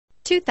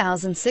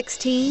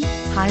2016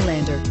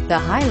 Highlander. The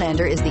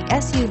Highlander is the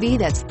SUV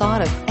that's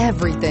thought of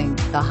everything.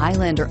 The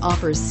Highlander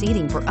offers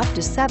seating for up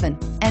to 7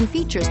 and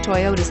features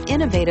Toyota's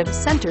innovative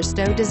center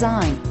stow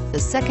design. The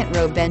second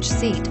row bench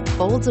seat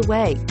folds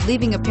away,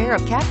 leaving a pair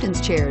of captain's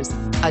chairs.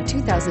 A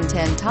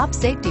 2010 top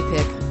safety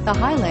pick, the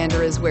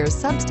Highlander is where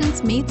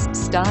substance meets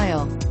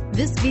style.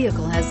 This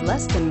vehicle has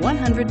less than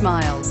 100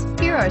 miles.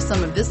 Here are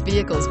some of this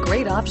vehicle's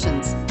great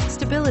options: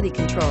 stability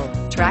control,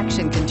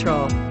 traction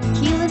control,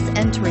 keyless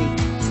entry,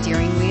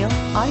 steering wheel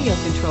audio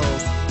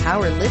controls,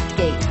 power lift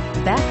gate,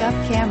 backup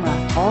camera,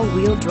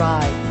 all-wheel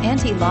drive,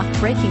 anti-lock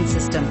braking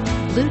system,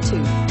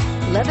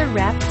 Bluetooth,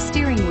 leather-wrapped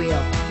steering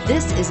wheel.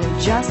 This isn't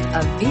just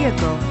a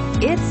vehicle,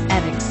 it's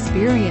an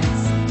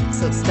experience.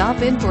 So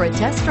stop in for a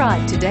test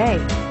drive today.